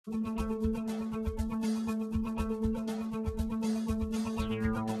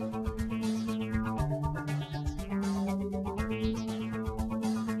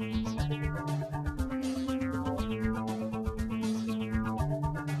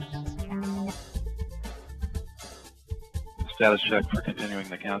Status check for continuing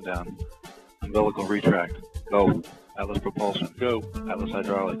the countdown. Umbilical retract. Go. Atlas propulsion. Go. Atlas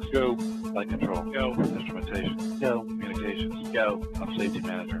hydraulics. Go. Flight control. Go. Instrumentation. Go. Communications. Go. Up safety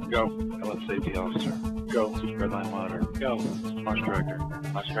manager. Go. Atlas safety officer. Go. Redline monitor. Go. Launch director.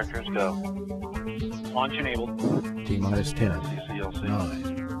 Launch director is go. Launch enabled. T-minus 10, CCLC.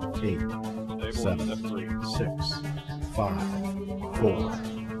 9, 8, Stable. 7, Step 3. 6, 5, 4,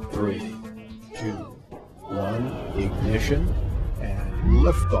 3, 2, 1, ignition, and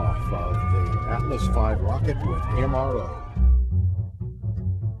liftoff of the Atlas V rocket with MRO.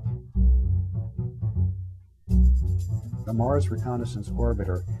 The Mars Reconnaissance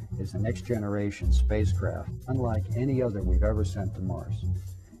Orbiter is the next generation spacecraft, unlike any other we've ever sent to Mars.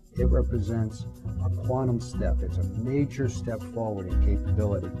 It represents a quantum step. It's a major step forward in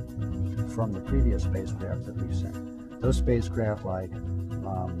capability from the previous spacecraft that we've sent. Those spacecraft like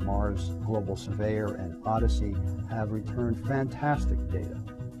Mars Global Surveyor and Odyssey have returned fantastic data.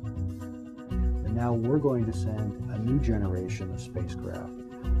 And now we're going to send a new generation of spacecraft,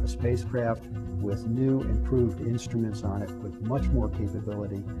 a spacecraft with new improved instruments on it with much more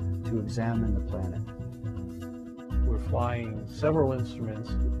capability to examine the planet. We're flying several instruments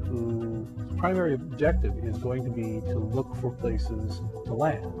whose primary objective is going to be to look for places to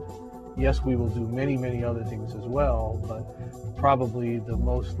land. Yes, we will do many, many other things as well, but probably the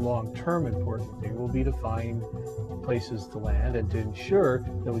most long-term important thing will be to find places to land and to ensure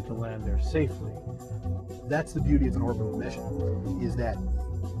that we can land there safely. That's the beauty of an orbital mission, is that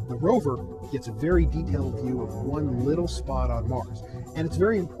the rover gets a very detailed view of one little spot on Mars. And it's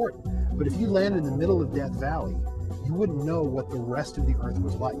very important. But if you land in the middle of Death Valley, you wouldn't know what the rest of the Earth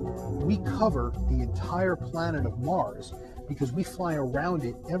was like. We cover the entire planet of Mars because we fly around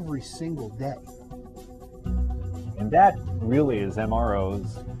it every single day. And that really is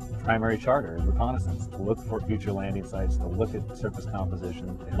MRO's primary charter, is reconnaissance, to look for future landing sites, to look at surface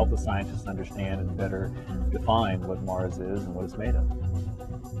composition, to help the scientists understand and better define what Mars is and what it's made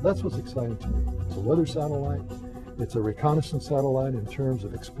of. That's what's exciting to me. It's a weather satellite. It's a reconnaissance satellite in terms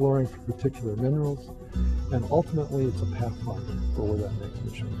of exploring for particular minerals. And ultimately, it's a pathfinder for where that next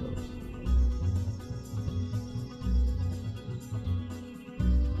mission goes.